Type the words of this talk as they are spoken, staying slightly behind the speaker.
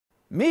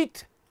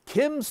Meet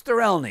Kim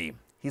Sterelny.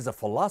 He's a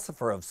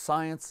philosopher of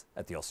science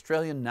at the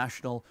Australian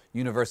National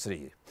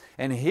University.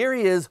 And here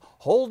he is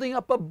holding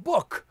up a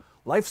book,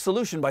 Life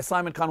Solution by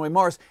Simon Conway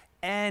Morris.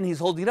 And he's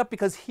holding it up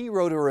because he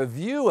wrote a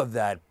review of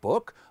that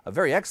book, a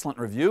very excellent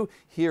review.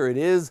 Here it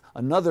is,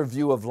 another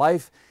view of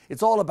life.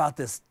 It's all about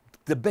this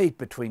debate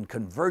between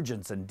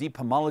convergence and deep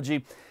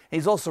homology.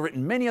 He's also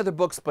written many other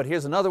books, but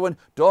here's another one,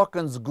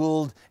 Dawkins,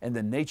 Gould, and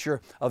the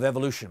Nature of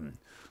Evolution.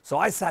 So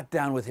I sat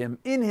down with him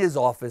in his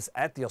office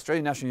at the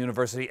Australian National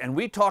University, and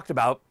we talked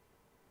about,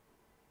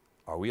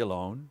 are we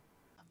alone?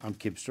 I'm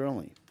Kim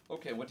Sterelny.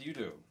 Okay, what do you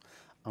do?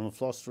 I'm a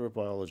philosopher of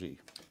biology.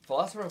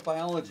 Philosopher of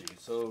biology,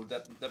 so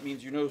that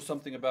means you know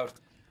something about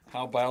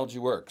how biology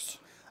works.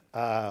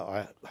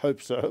 I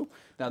hope so.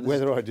 Now,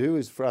 Whether I do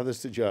is for others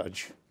to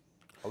judge.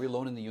 Are we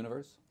alone in the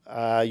universe?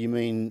 You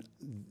mean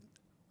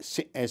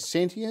as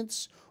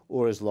sentience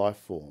or as life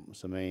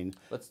forms? I mean...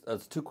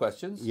 That's two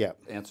questions. Yeah.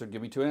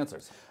 Give me two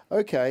answers.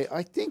 Okay,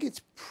 I think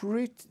it's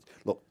pretty...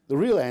 Look, the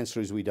real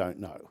answer is we don't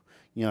know.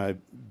 You know,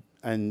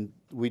 and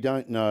we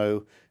don't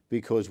know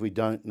because we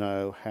don't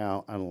know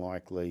how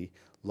unlikely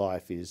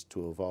life is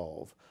to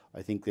evolve.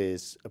 I think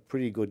there's a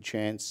pretty good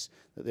chance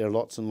that there are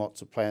lots and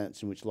lots of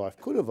planets in which life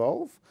could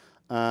evolve.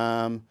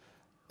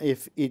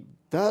 If it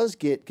does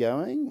get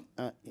going,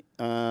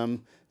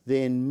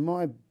 then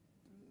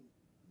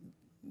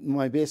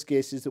my best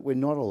guess is that we're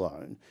not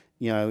alone,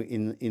 you know,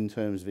 in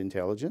terms of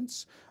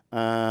intelligence,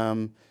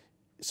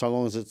 so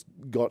long as it's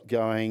got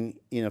going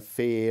in a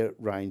fair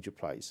range of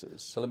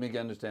places. So let me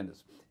understand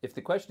this. If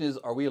the question is,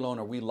 are we alone,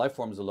 are we life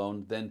forms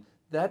alone, then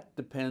that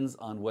depends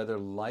on whether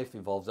life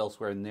evolves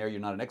elsewhere in there. You're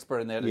not an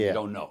expert in that, and you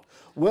don't know.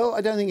 Well, I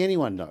don't think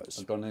anyone knows.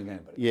 I don't think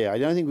anybody. Yeah, I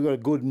don't think we've got a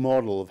good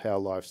model of how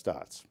life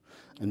starts.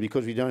 And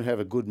because we don't have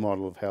a good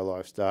model of how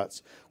life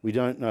starts, we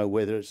don't know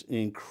whether it's an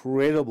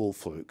incredible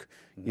fluke,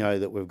 you know,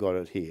 that we've got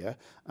it here,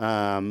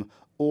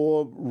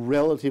 or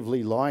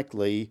relatively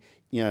likely,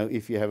 you know,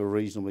 if you have a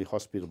reasonably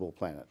hospitable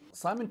planet.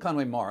 Simon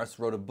Conway Morris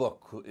wrote a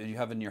book you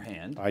have in your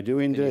hand. I do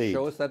indeed. Can you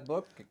show us that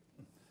book?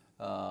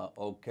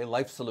 Okay,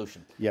 Life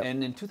Solution. Yep.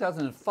 And in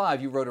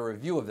 2005, you wrote a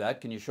review of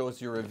that. Can you show us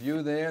your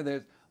review there?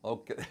 There's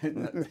okay.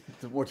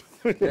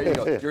 There you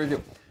go. Your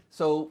review.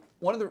 So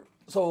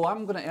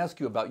I'm going to ask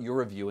you about your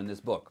review in this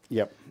book.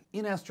 Yep.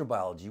 In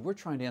astrobiology, we're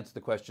trying to answer the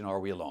question, are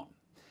we alone?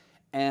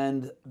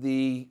 And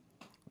the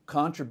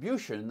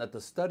contribution that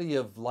the study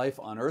of life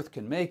on Earth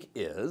can make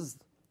is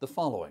the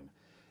following.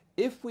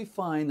 If we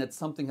find that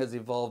something has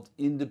evolved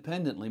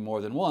independently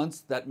more than once,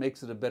 that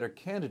makes it a better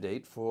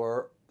candidate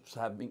for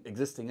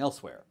existing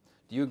elsewhere.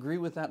 Do you agree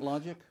with that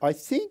logic? I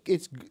think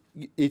it's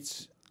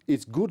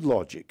good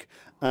logic.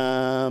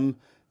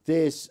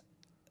 There's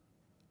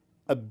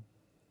a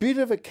bit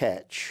of a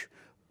catch,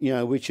 you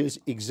know, which is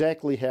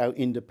exactly how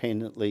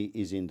independently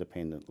is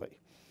independently.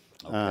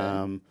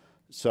 Okay.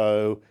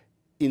 So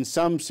in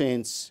some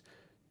sense,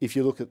 if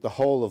you look at the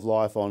whole of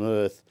life on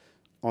Earth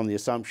on the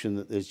assumption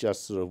that there's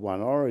just sort of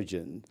one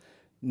origin,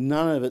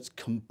 none of it's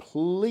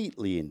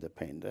completely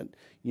independent.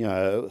 You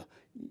know,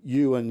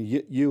 you and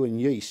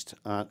yeast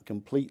aren't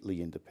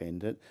completely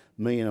independent.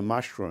 Me and a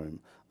mushroom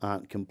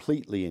aren't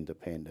completely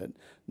independent.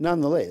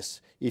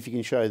 Nonetheless, if you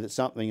can show that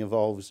something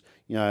evolves,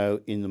 you know,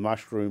 in the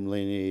mushroom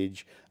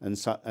lineage, and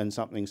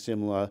something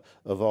similar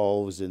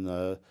evolves in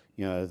the,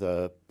 you know,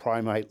 the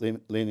primate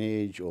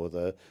lineage, or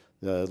the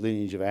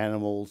lineage of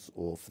animals,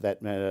 or for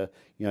that matter,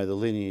 you know, the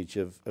lineage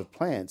of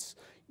plants,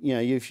 you know,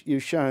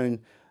 you've shown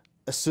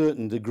a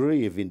certain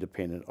degree of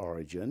independent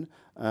origin,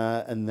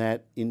 and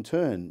that in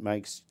turn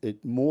makes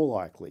it more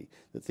likely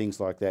that things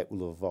like that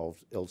will have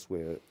evolved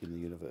elsewhere in the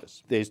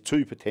universe. There's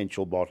two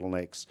potential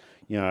bottlenecks,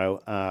 you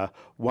know,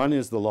 one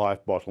is the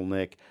life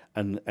bottleneck,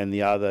 and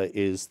the other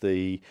is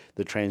the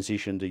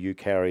transition to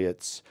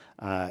eukaryotes,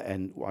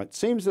 and it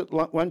seems that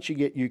once you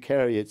get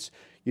eukaryotes,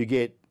 you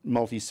get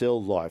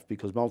multi-celled life,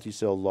 because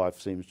multi-celled life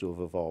seems to have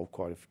evolved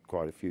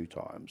quite a few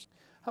times.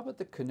 How about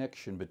the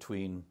connection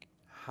between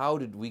how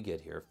did we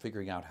get here,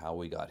 figuring out how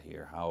we got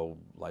here, how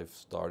life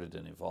started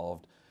and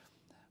evolved?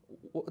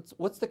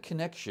 What's the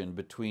connection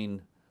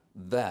between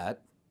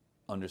that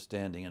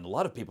understanding, and a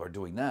lot of people are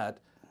doing that,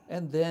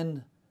 and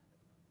then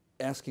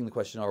asking the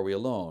question, are we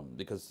alone?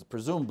 Because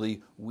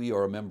presumably we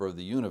are a member of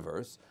the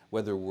universe,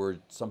 whether we're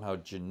somehow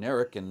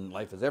generic and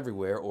life is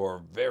everywhere,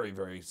 or very,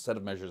 very set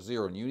of measures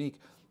zero and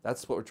unique.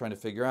 That's what we're trying to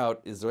figure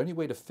out. Is there any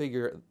way to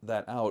figure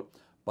that out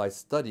by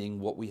studying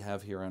what we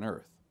have here on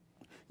Earth?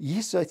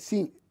 Yes, I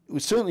think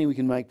certainly we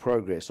can make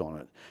progress on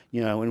it,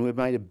 you know, and we've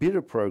made a bit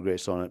of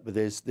progress on it, but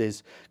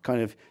there's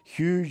kind of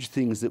huge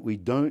things that we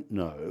don't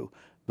know,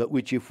 but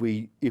which if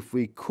we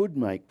could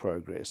make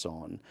progress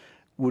on,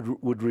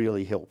 would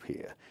really help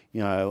here,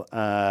 you know.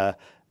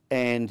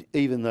 And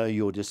even though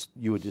you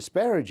were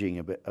disparaging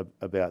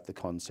about the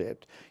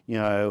concept, you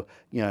know,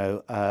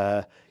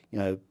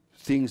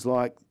 things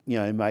like, you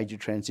know, major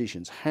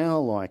transitions. How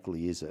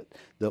likely is it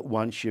that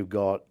once you've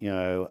got, you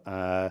know,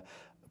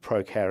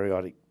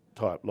 prokaryotic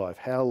type life,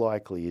 how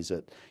likely is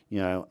it, you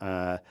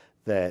know,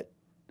 that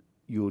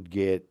you would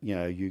get, you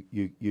know,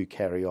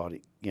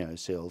 eukaryotic, you know,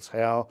 cells.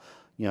 How,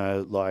 you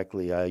know,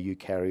 likely are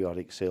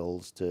eukaryotic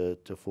cells to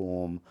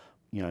form,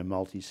 you know,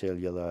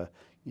 multicellular,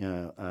 you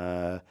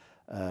know,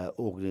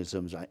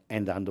 organisms,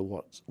 and under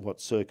what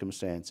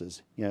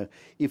circumstances? You know,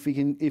 if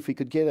we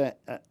could get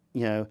a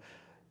you know,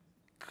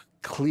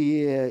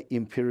 clear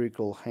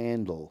empirical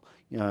handle,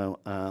 you know,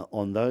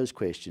 on those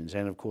questions,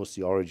 and of course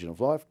the origin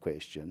of life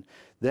question,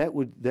 that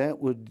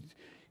would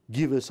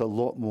give us a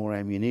lot more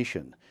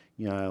ammunition,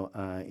 you know,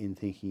 in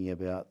thinking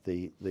about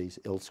these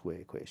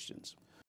elsewhere questions.